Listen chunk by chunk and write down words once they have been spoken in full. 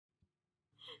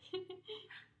Well,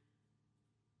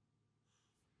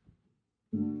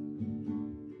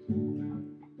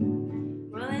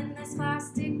 in this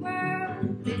plastic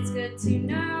world, it's good to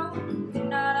know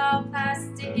not all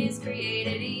plastic is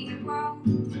created equal.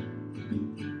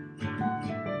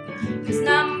 'Cause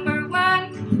number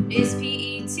one is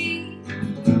PET.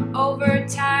 Over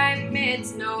time,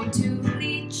 it's known to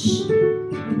leach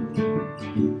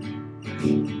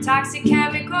toxic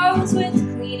chemicals with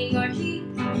cleaning or heat.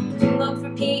 Look for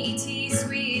PET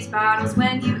squeeze bottles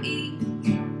when you eat.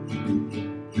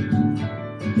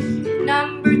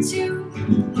 Number two,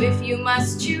 if you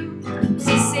must choose,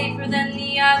 is safer than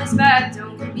the others, but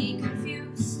don't be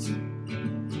confused.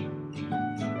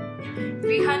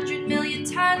 300 million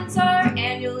tons are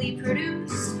annually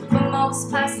produced, but most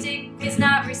plastic is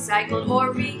not recycled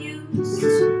or reused.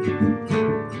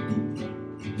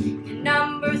 And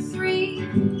number three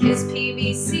is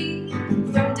PVC,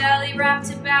 from deli wrap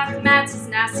to bath mats, as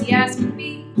nasty as can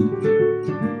be.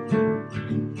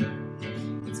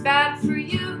 It's bad for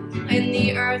you and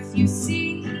the earth you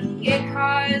see. It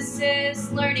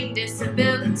causes learning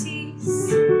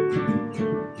disabilities.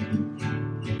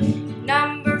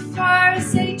 Number four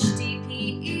is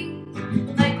HDPE,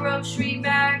 like grocery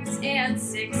bags and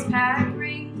six-pack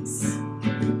rings.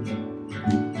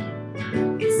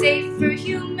 It's safe for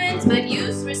humans, but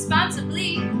used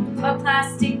responsibly, or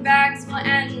plastic bags will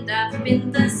end up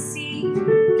in the sea.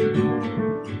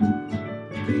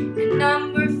 And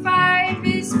number five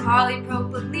is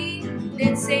polypropylene.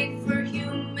 It's safe for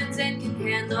humans and can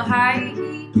handle high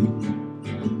heat.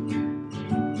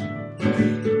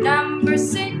 Number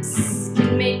six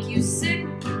can make you sick.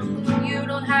 You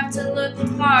don't have to look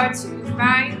far to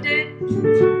find it.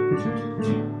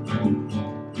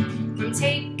 From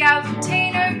takeout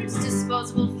containers,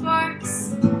 disposable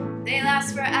forks, they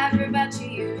last forever, but you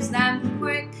use them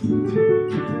quick.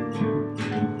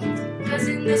 'Cause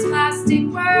in this plastic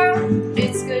world,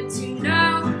 it's good to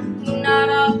know not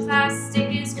all plastic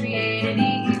is created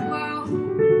equal.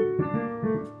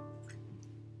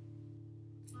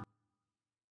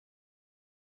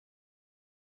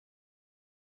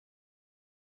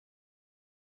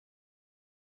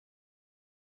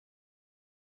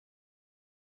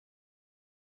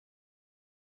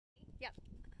 Yep.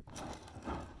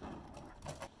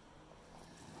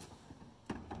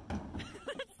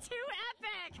 It's too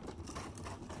epic!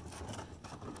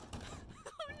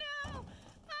 Oh no!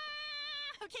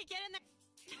 Ah! Okay, get in there.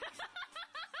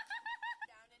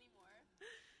 Down anymore?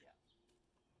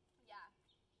 Yeah.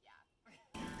 Yeah.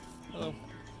 Hello.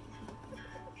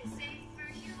 It's safe for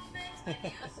humans,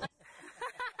 but